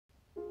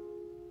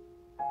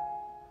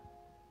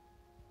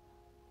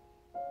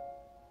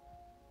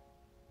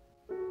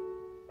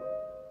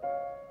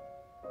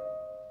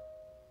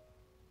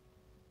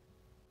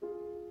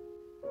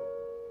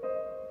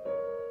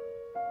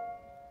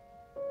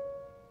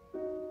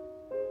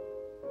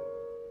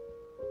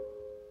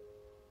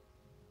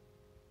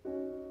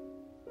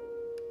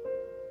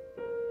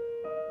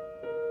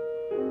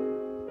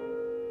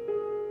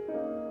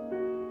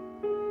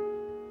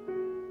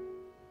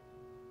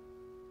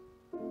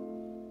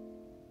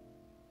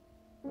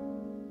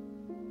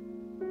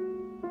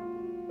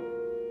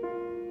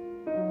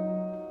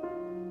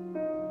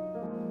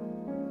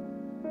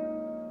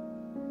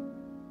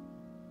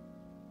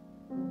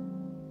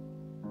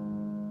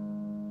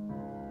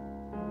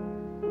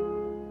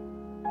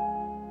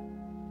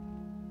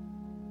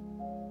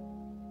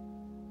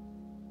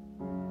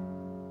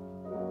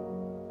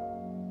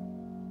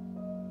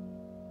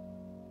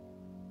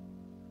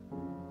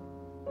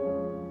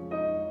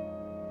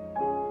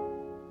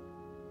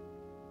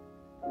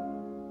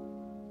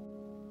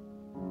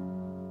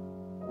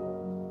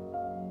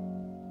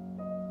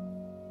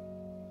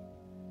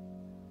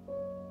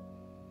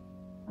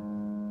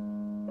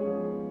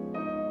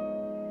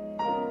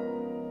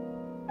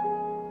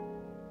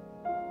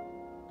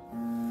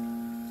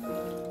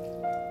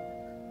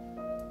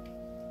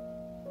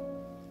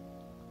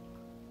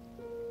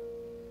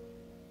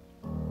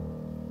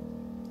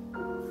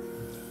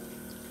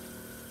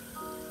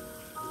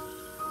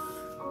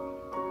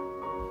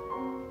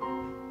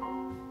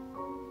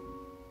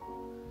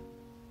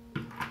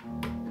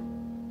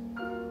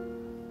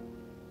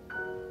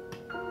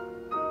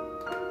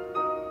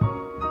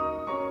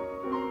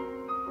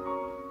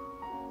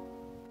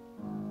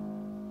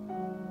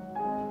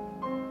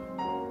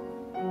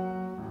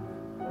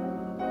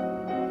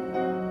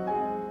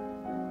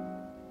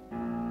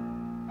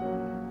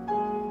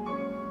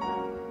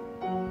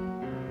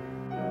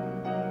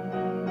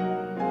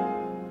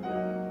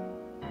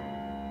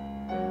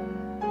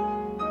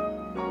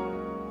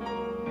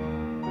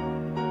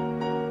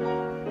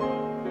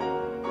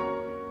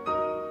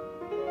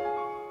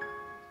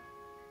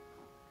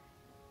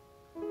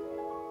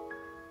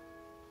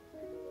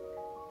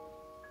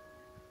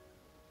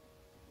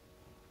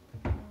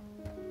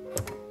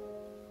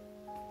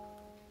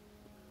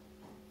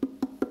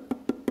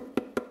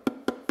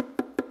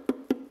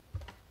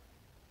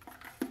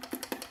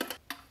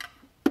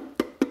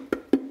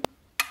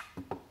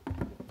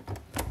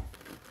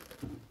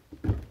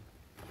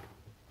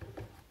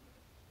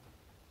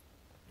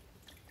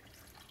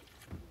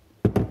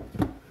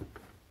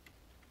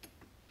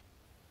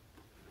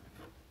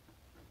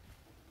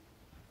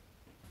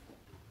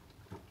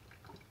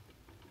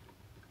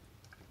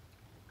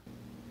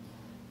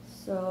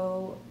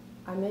So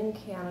I'm in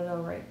Canada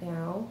right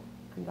now.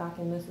 I'm back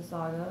in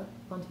Mississauga,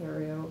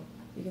 Ontario,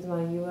 because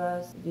my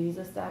US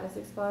visa status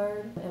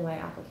expired and my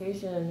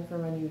application for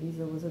my new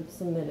visa wasn't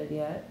submitted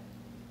yet.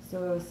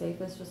 So it was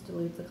safest just to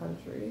leave the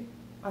country.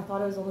 I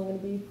thought it was only going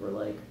to be for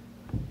like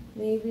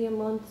maybe a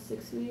month,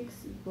 6 weeks,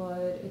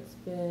 but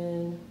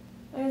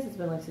I guess it's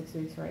been like 6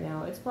 weeks right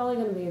now. It's probably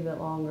going to be a bit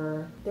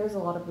longer. There's a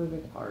lot of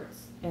moving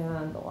parts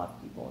and a lot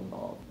of people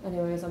involved.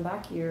 Anyways, I'm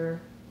back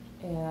here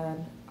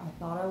and I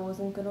thought I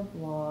wasn't going to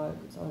vlog,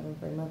 so I didn't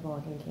bring my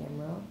vlogging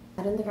camera.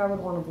 I didn't think I would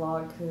want to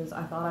vlog because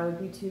I thought I would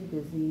be too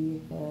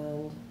busy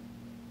and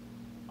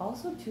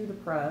also too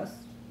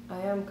depressed.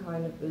 I am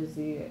kind of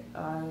busy.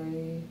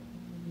 I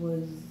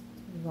was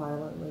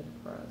violently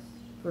depressed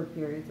for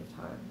periods of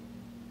time.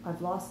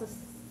 I've lost a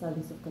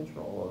sense of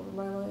control over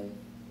my life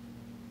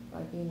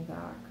by being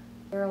back.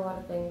 There are a lot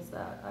of things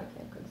that I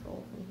can't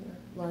control from here,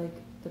 like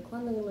the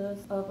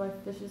cleanliness of my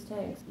fish's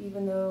tanks.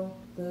 Even though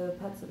the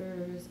pet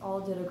sitters all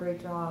did a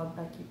great job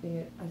at keeping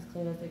it as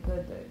clean as they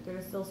could,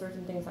 there's still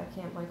certain things I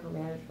can't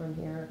micromanage from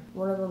here.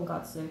 One of them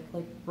got sick,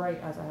 like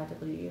right as I had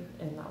to leave,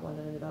 and that one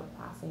ended up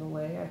passing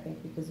away, I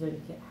think because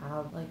it didn't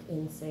have like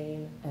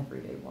insane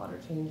everyday water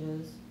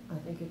changes. I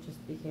think it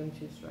just became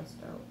too stressed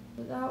out.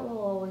 But that will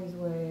always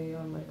weigh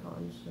on my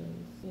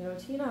conscience. You know,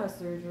 Tina has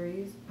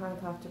surgeries. Kind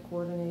of have to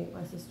coordinate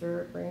my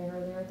sister bringing her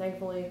there.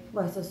 Thankfully,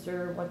 my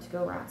sister went to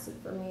go rat sit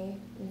for me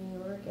in New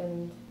York,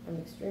 and I'm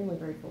extremely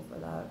grateful for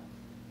that.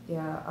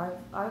 Yeah,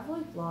 I've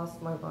like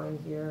lost my mind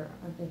here.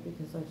 I think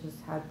because I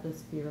just had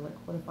this fear, like,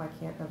 what if I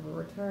can't ever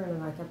return?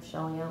 And I kept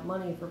shelling out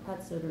money for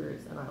pet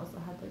sitters, and I also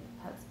had like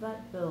pet's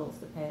vet bills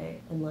to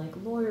pay, and like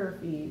lawyer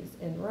fees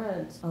and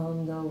rent.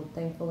 Though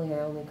thankfully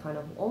I only kind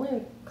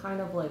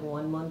of like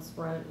 1 month's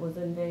rent was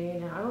in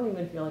vain, and I don't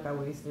even feel like I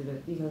wasted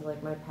it because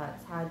like my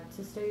pets had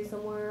to stay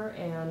somewhere,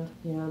 and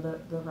you know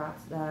the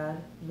rat's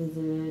dad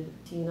visited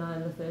Tina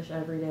and the fish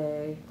every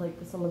day. Like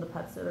some of the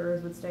pet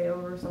sitters would stay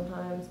over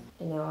sometimes,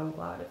 and now I'm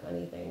glad, if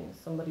anything,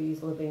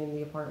 somebody's living in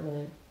the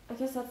apartment. I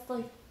guess that's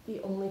like the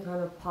only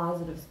kind of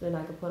positive spin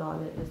I could put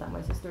on it, is that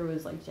my sister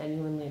was like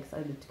genuinely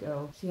excited to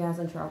go. She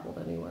hasn't traveled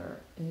anywhere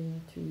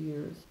in 2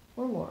 years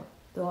or more.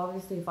 Though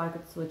obviously if I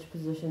could switch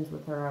positions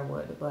with her I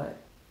would, but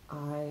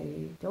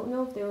I don't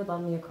know if they would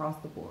let me across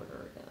the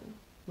border again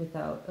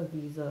without a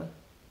visa.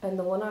 And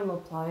the one I'm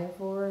applying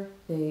for,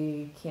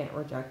 they can't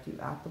reject you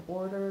at the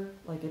border.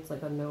 Like it's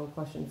like a no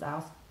questions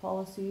asked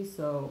policy,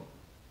 so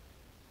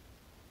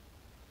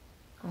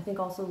I think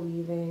also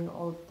leaving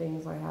all the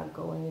things I had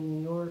going in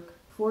New York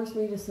forced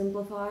me to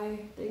simplify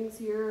things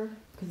here,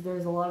 because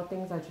there's a lot of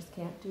things I just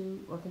can't do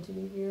or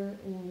continue here,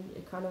 and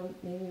it kind of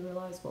made me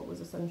realize what was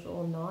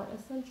essential and not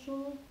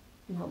essential,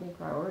 and helped me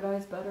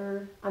prioritize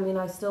better. I mean,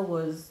 I still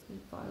was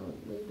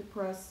violently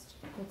depressed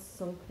at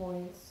some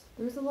points.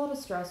 There's a lot of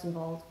stress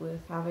involved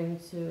with having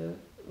to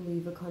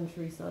leave a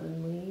country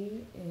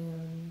suddenly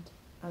and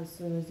as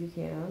soon as you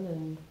can,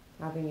 and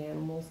having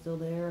animals still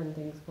there and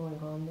things going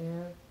on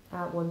there.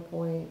 At one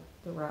point,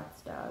 the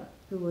rat's dad,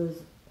 who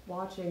was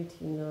watching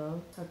Tina,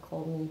 had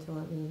called me to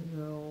let me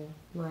know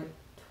my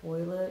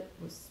toilet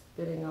was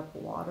spitting up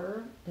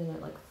water and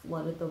it like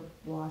flooded the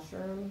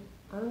washroom.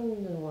 I don't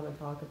even want to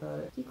talk about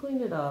it. He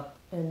cleaned it up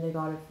and they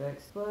got it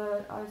fixed,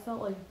 but I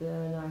felt like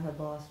then I had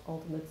lost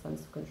ultimate sense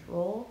of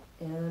control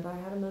and I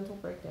had a mental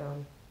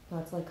breakdown.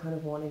 That's like kind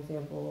of one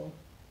example.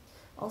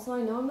 Also,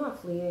 I know I'm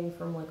not fleeing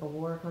from like a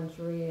war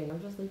country, and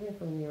I'm just leaving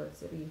from New York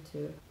City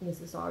to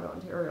Mississauga,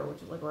 Ontario,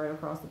 which is like right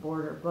across the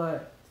border,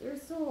 but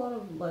there's still a lot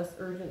of less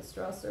urgent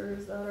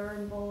stressors that are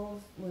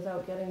involved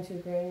without getting too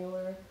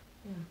granular.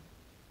 Yeah.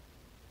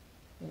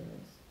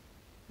 Anyways,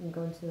 I'm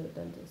going to the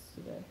dentist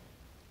today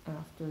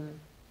after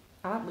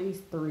at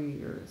least 3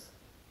 years.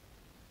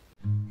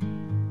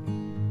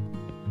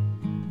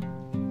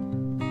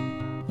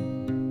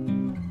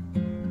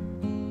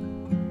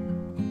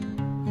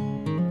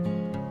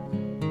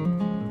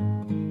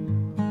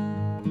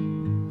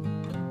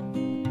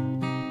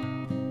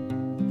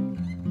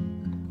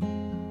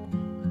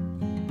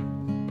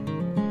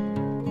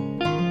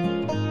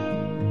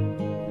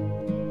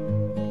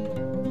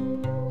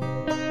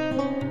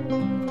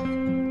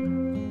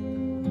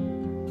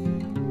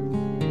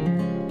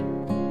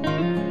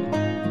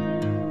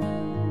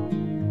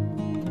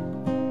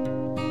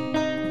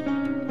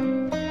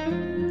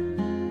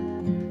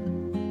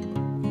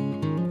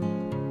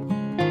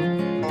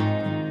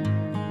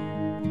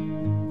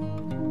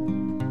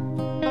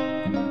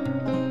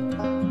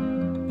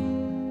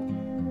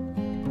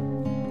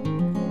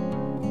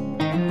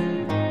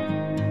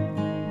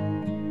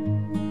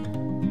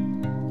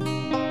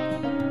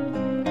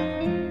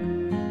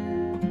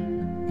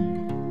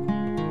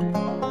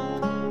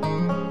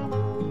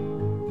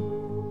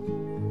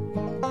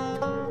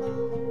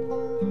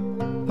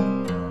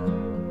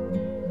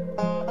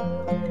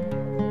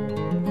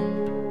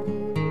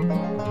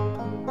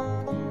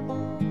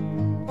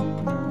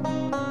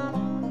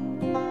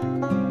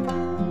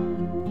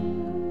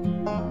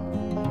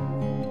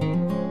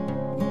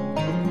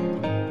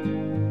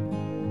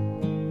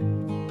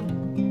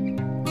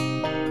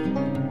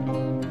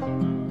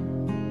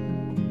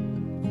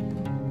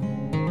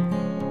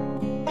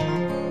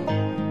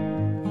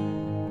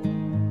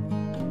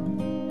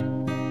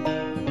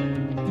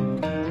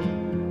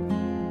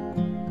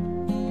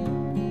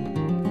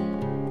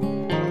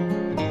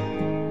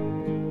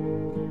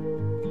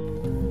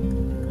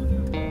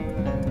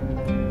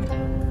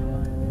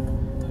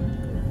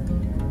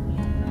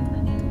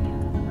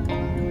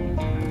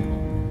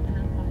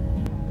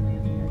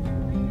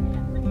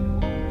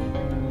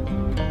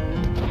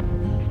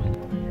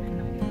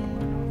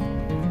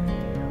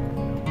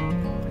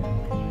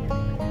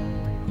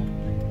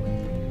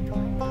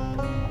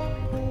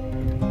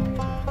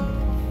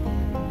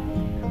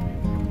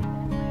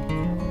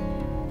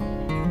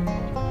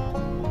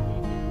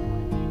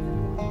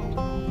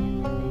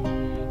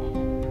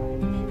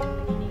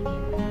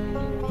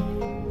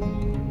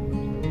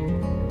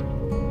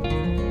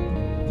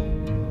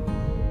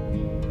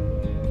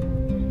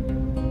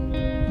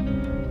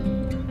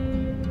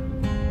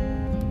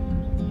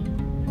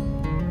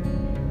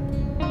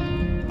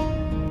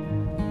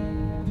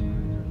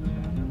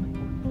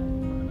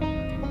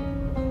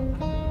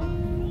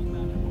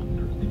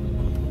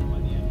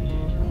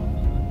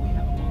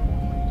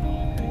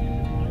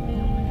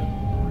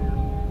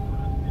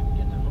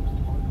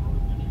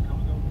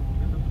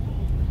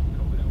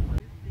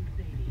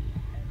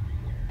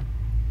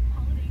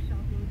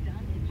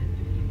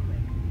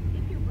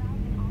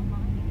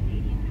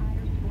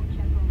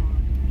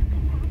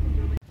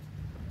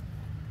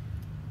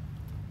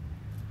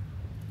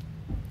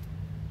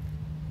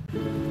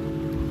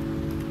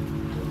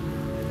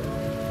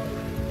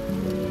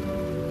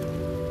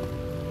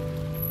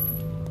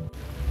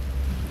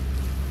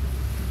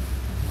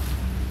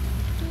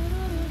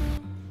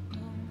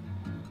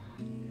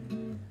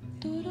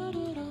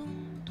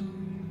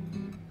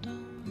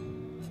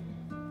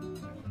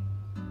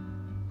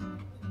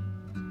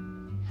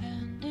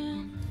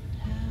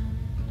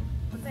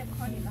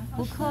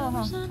 不客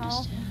哈，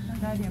好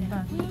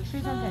，12:30，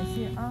非常感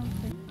谢啊。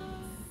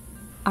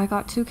I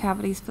got 2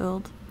 cavities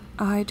filled.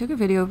 I took a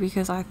video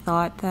because I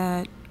thought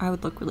that I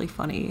would look really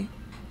funny.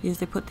 Because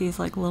they put these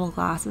like little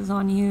glasses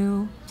on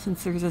you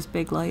since there's this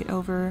big light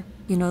over.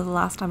 You know, the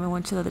last time I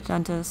went to the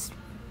dentist,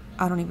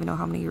 I don't even know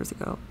how many years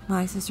ago,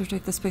 my sister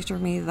took this picture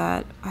of me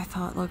that I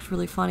thought looked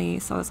really funny,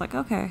 so I was like,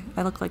 okay,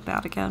 I look like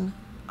that again.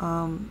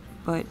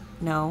 But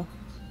no.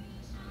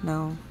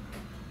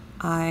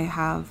 I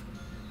have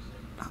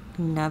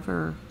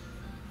never,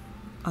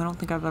 I don't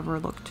think I've ever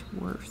looked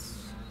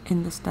worse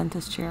in this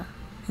dentist chair,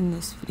 in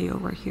this video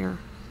right here.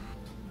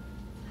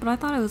 But I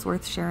thought it was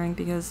worth sharing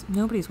because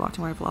nobody's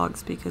watching my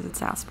vlogs because it's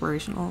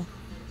aspirational.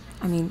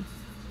 I mean,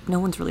 no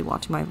one's really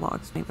watching my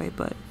vlogs anyway,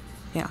 but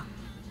yeah.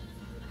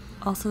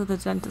 Also, the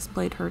dentist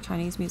played her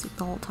Chinese music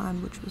the whole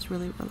time, which was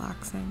really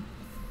relaxing.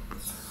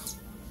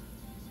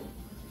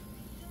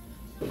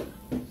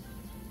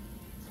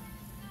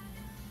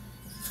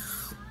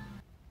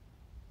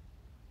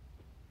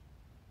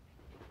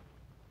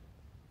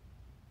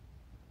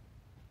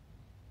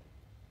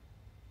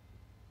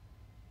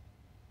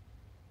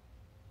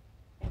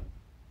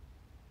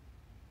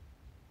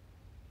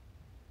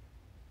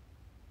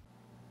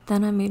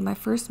 Then I made my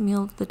first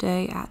meal of the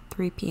day at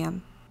 3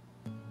 p.m.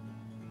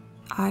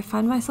 I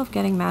find myself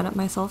getting mad at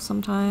myself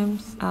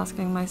sometimes,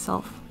 asking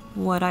myself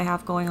what I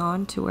have going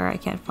on to where I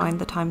can't find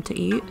the time to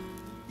eat.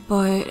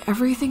 But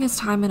everything is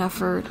time and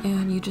effort,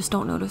 and you just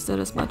don't notice it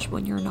as much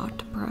when you're not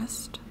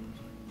depressed.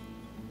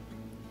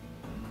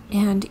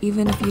 And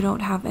even if you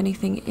don't have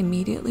anything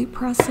immediately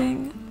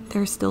pressing,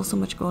 there's still so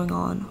much going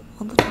on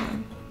all the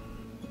time.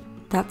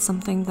 That's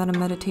something that a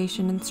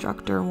meditation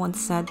instructor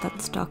once said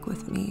that stuck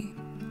with me.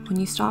 When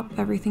you stop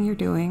everything you're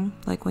doing,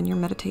 like when you're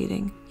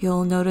meditating,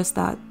 you'll notice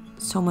that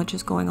so much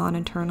is going on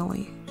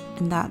internally,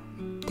 and that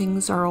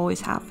things are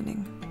always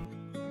happening.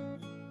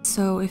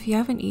 So if you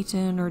haven't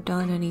eaten or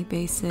done any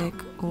basic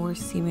or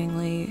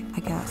seemingly, I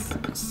guess,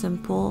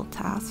 simple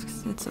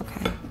tasks, it's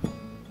okay.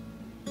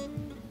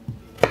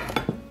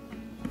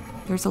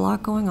 There's a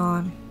lot going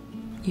on.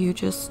 You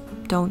just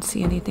don't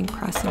see anything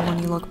pressing when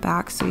you look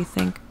back, so you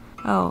think,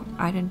 oh,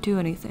 I didn't do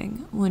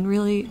anything, when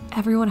really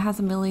everyone has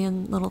a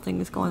million little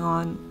things going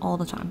on all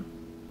the time.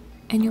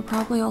 And you're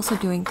probably also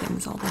doing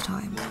things all the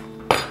time.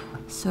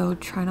 So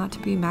try not to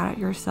be mad at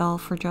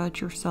yourself or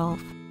judge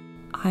yourself.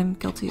 I'm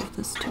guilty of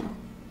this too.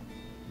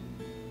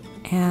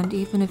 And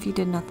even if you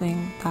did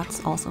nothing,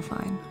 that's also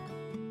fine,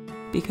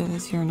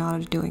 because you're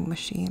not a doing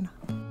machine.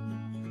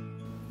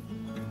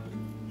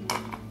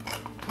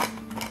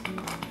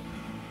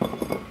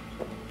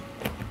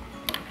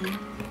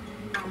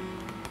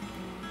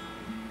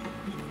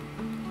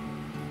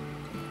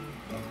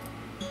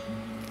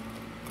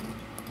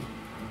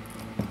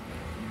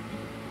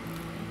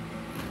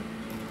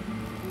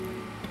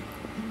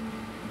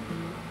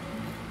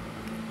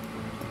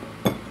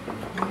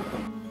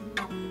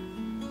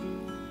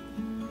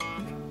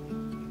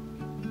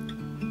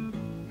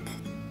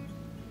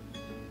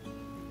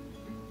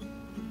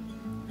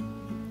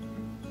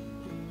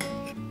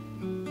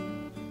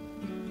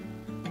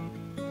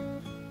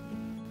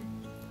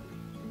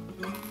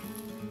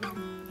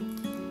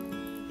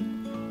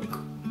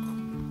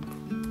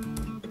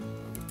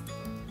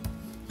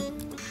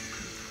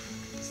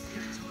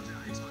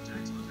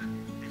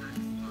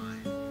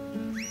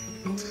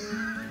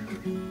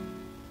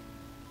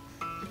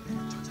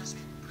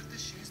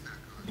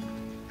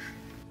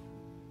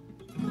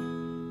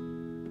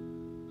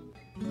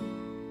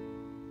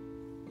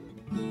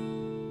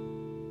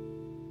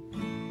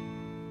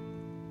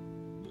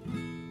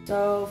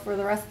 So for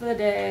the rest of the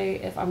day,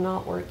 if I'm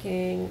not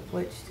working,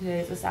 which today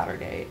is a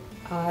Saturday,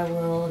 I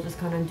will just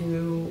kind of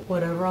do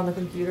whatever on the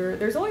computer.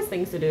 There's always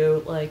things to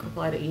do, like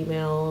reply to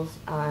emails.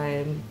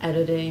 I'm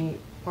editing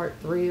part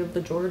 3 of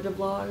the Georgia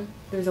vlog.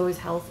 There's always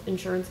health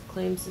insurance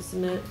claims to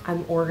submit.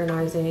 I'm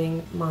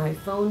organizing my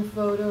phone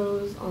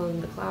photos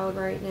on the cloud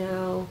right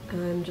now.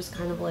 I'm just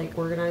kind of like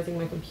organizing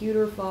my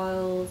computer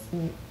files.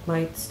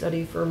 Might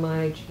study for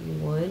my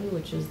G1,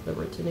 which is the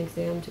written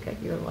exam to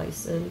get your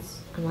license.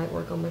 I might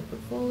work on my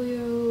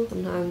portfolio.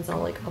 Sometimes I'll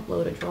like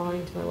upload a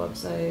drawing to my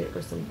website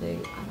or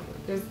something. I don't know.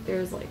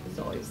 There's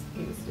always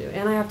things to do,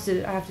 and I have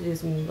to do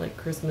some like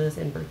Christmas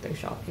and birthday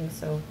shopping.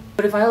 So,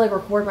 but if I like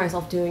record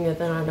myself doing it,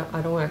 then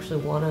I don't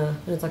actually wanna.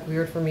 And it's like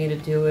weird for me to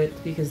do it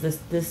because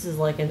this is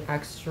like an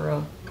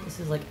extra. This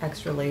is like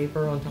extra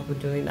labor on top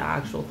of doing the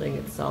actual thing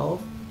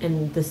itself,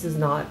 and this is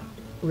not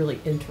really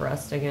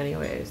interesting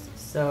anyways.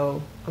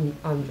 So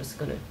I'm just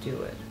gonna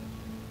do it.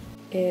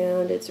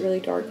 And it's really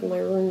dark in my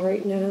room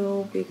right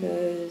now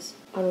because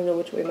I don't know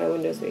which way my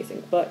window's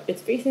facing, but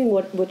it's facing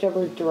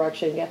whichever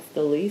direction gets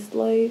the least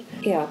light.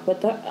 Yeah,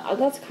 but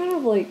that's kind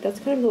of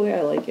the way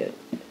I like it.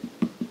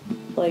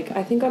 Like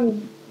I think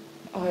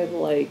I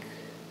like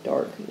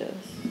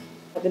darkness.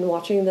 I've been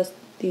watching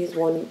these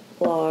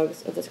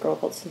vlogs of this girl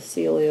called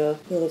Cecilia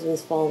who lives in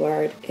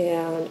Svalbard,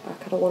 and I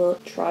kind of want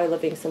to try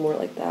living somewhere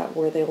like that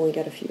where they only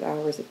get a few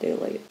hours of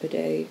daylight a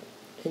day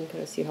and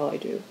kind of see how I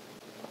do.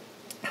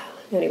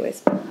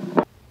 Anyways.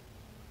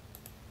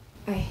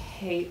 I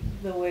hate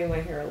the way my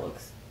hair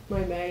looks.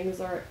 My bangs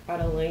are at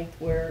a length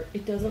where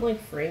it doesn't like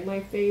frame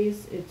my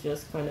face, it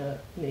just kind of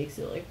makes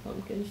it like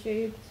pumpkin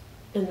shaped.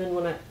 And then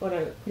when I put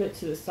it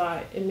to the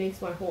side, it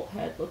makes my whole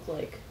head look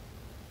like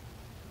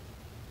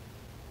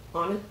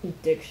honestly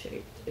dick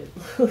shaped. It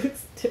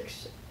looks dick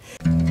shaped.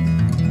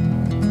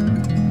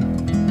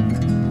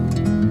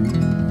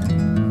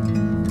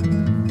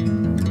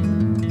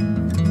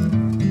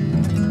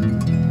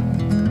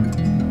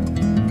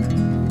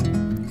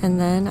 And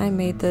then I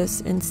made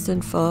this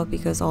instant pho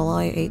because all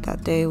I ate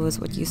that day was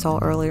what you saw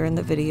earlier in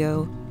the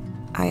video.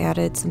 I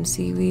added some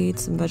seaweed,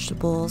 some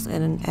vegetables,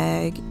 and an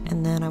egg,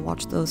 and then I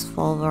watched those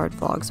𝐜𝐥𝐸𝐪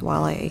vlogs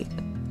while I ate.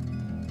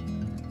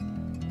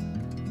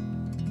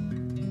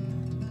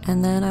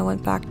 And then I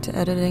went back to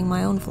editing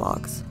my own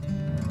vlogs.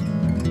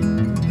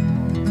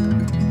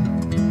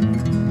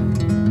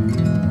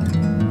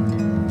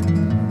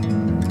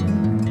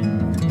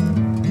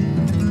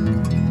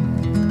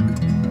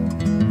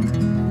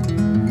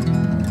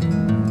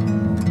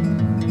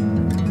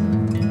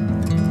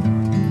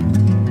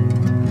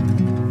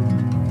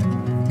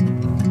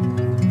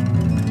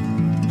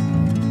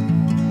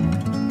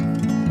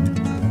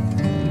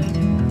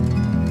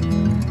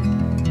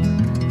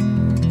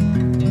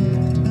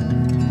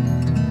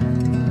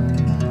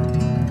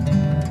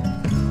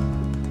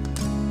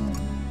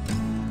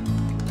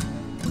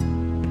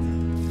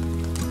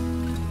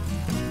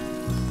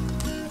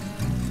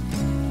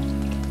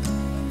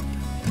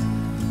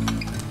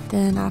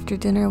 Then after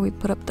dinner we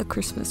put up the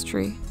Christmas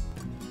tree.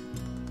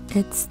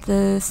 It's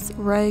this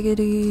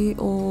raggedy,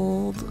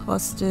 old,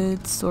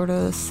 busted, sort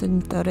of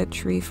synthetic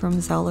tree from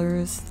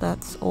Zellers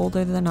that's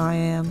older than I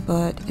am,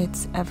 but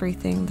it's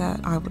everything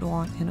that I would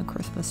want in a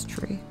Christmas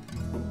tree.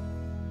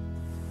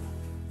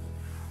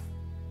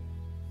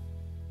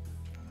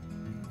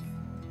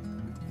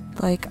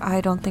 Like, I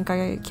don't think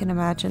I can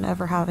imagine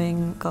ever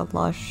having a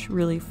lush,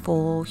 really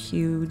full,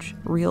 huge,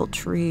 real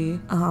tree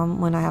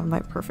when I have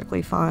my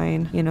perfectly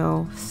fine, you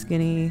know,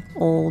 skinny,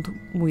 old,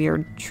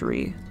 weird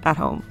tree at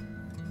home.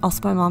 Also,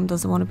 my mom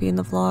doesn't want to be in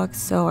the vlog,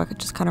 so I could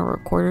just kind of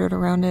record it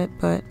around it,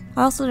 but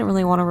I also didn't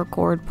really want to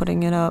record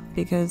putting it up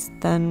because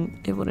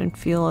then it wouldn't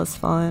feel as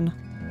fun.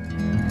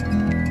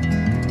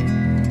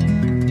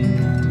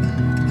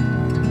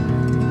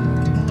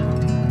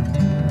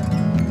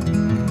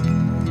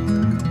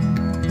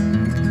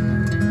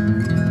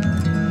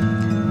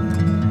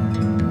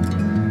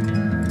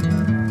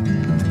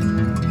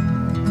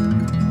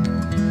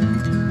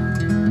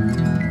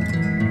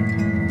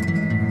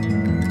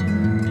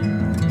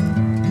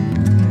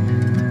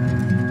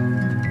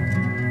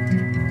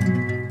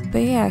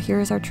 But yeah,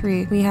 here's our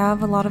tree. We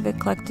have a lot of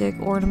eclectic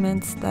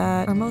ornaments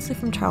that are mostly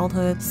from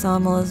childhood.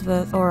 Some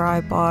Elizabeth or I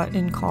bought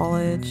in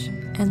college.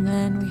 And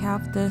then we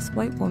have this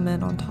white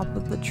woman on top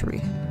of the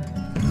tree.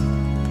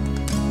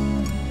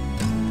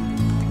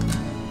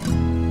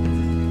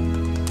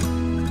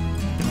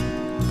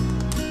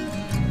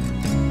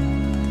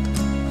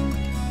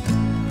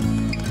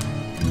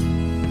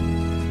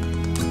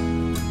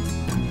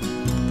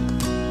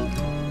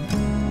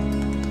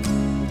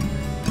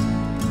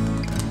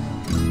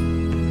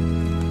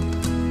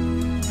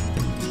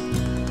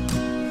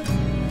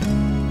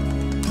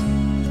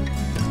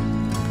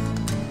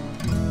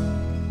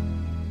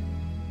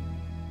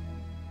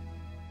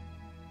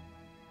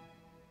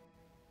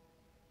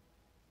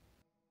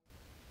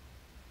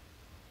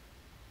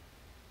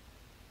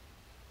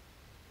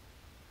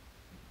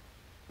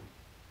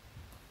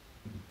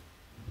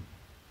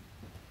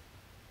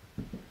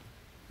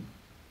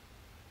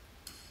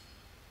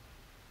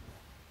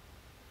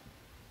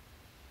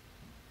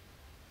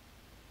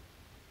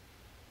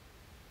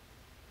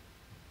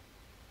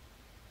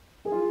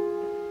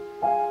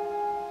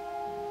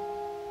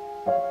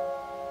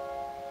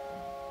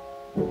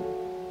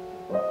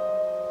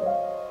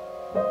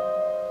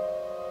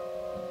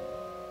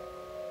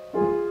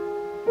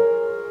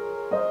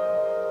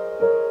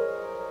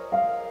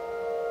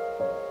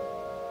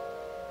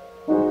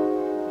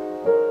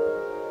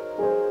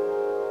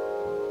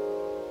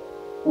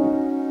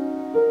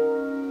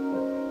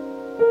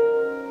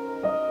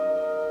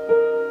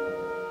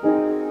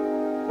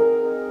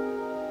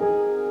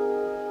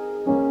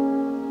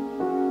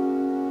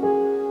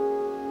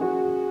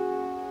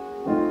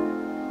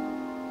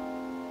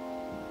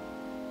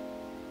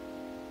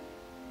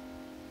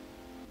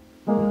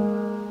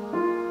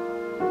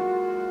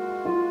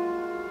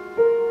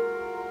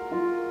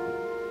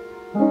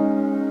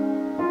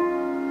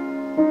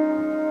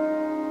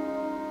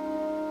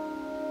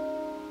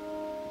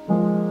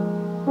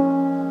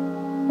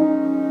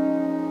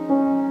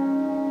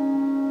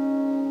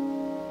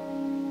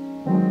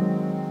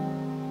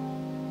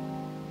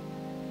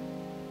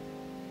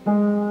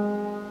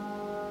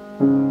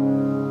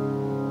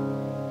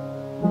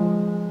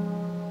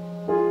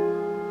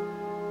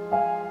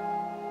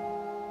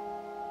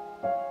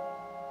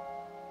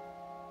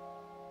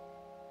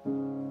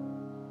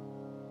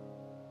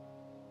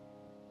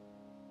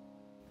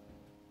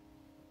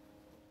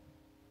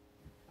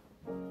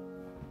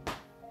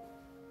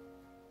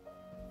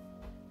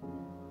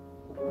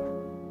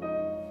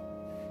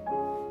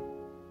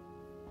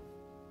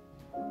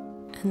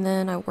 And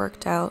then I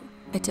worked out.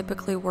 I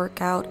typically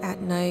work out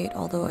at night,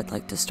 although I'd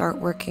like to start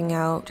working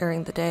out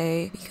during the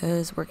day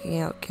because working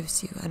out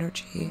gives you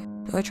energy.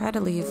 So I try to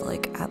leave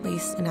like at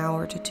least an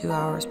hour to 2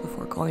 hours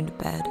before going to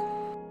bed.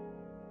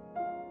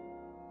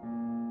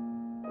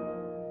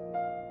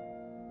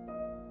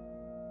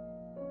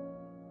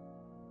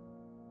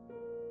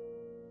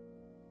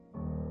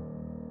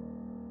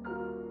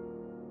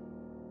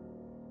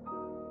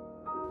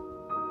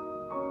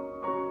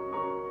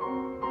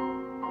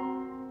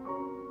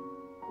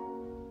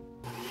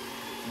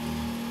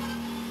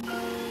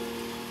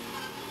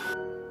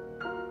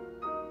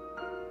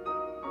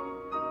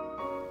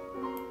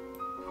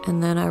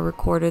 And then I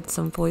recorded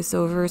some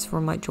voiceovers for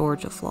my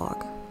Georgia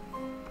vlog.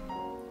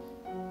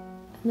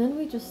 And then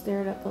we just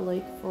stared at the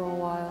lake for a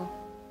while.